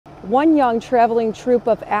One young traveling troupe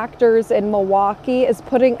of actors in Milwaukee is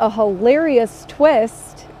putting a hilarious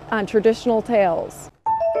twist on traditional tales.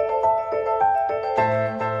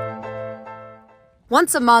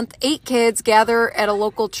 Once a month, 8 kids gather at a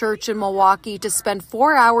local church in Milwaukee to spend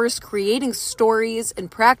 4 hours creating stories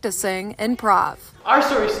and practicing improv. Our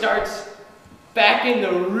story starts back in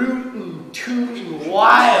the rootin' tootin'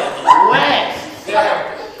 Wild West.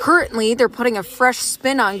 Currently, they're putting a fresh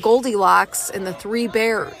spin on Goldilocks and the Three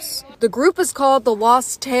Bears. The group is called The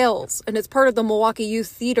Lost Tales, and it's part of the Milwaukee Youth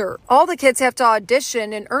Theatre. All the kids have to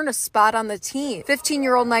audition and earn a spot on the team.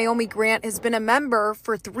 15-year-old Naomi Grant has been a member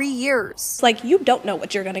for 3 years. It's like you don't know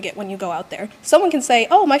what you're going to get when you go out there. Someone can say,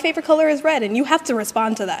 oh, my favorite color is red, and you have to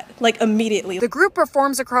respond to that, like, immediately. The group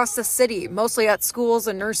performs across the city, mostly at schools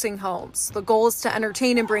and nursing homes. The goal is to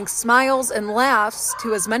entertain and bring smiles and laughs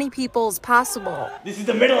to as many people as possible. This is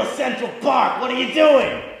the middle of Central Park. What are you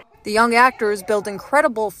doing? The young actors build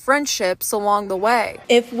incredible friendships along the way.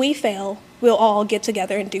 If we fail, we'll all get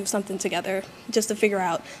together and do something together just to figure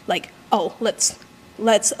out, like, oh, let's,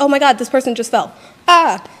 oh my God, this person just fell.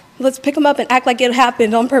 Let's pick them up and act like it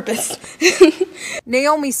happened on purpose.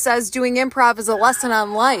 Naomi says doing improv is a lesson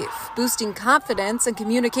on life, boosting confidence and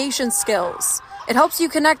communication skills. It helps you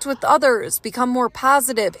connect with others, become more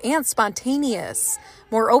positive and spontaneous,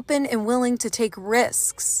 more open and willing to take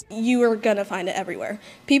risks. You are gonna find it everywhere.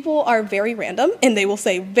 People are very random, and they will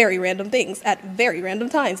say very random things at very random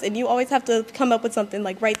times, and you always have to come up with something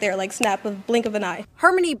like right there, like snap of blink of an eye.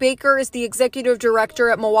 Harmonie Baker is the executive director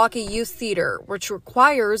at Milwaukee Youth Theatre, which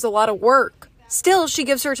requires a lot of work. Still, she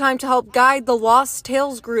gives her time to help guide the Lost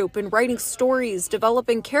Tales group in writing stories,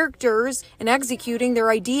 developing characters, and executing their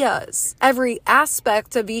ideas. Every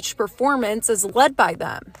aspect of each performance is led by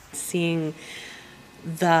them. Seeing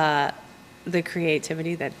the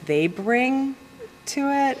creativity that they bring to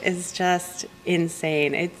it is just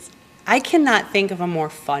insane. I cannot think of a more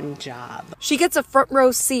fun job. She gets a front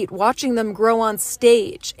row seat watching them grow on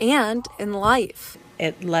stage and in life.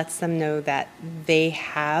 It lets them know that they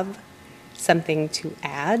have something to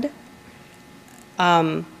add,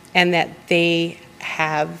 and that they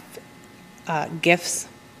have gifts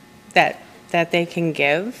that they can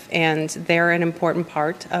give, and they're an important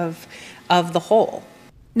part of the whole.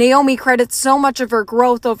 Naomi credits so much of her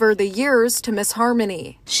growth over the years to Miss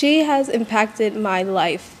Harmonie. She has impacted my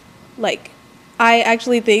life. Like, I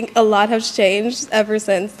actually think a lot has changed ever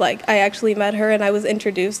since, like, I actually met her and I was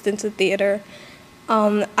introduced into theater.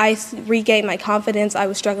 I regained my confidence. I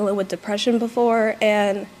was struggling with depression before,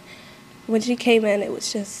 and when she came in, it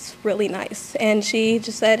was just really nice. And she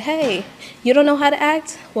just said, hey, you don't know how to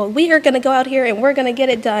act? Well, we are going to go out here and we're going to get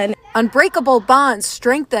it done. Unbreakable bonds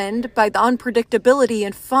strengthened by the unpredictability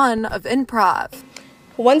and fun of improv.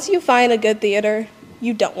 Once you find a good theater,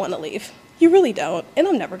 you don't want to leave. You really don't, and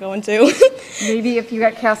I'm never going to. Maybe if you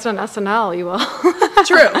get cast on SNL, you will.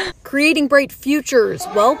 True. Creating bright futures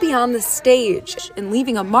well beyond the stage and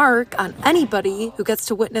leaving a mark on anybody who gets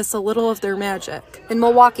to witness a little of their magic. In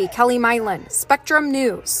Milwaukee, Kelly Mylan, Spectrum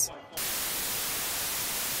News.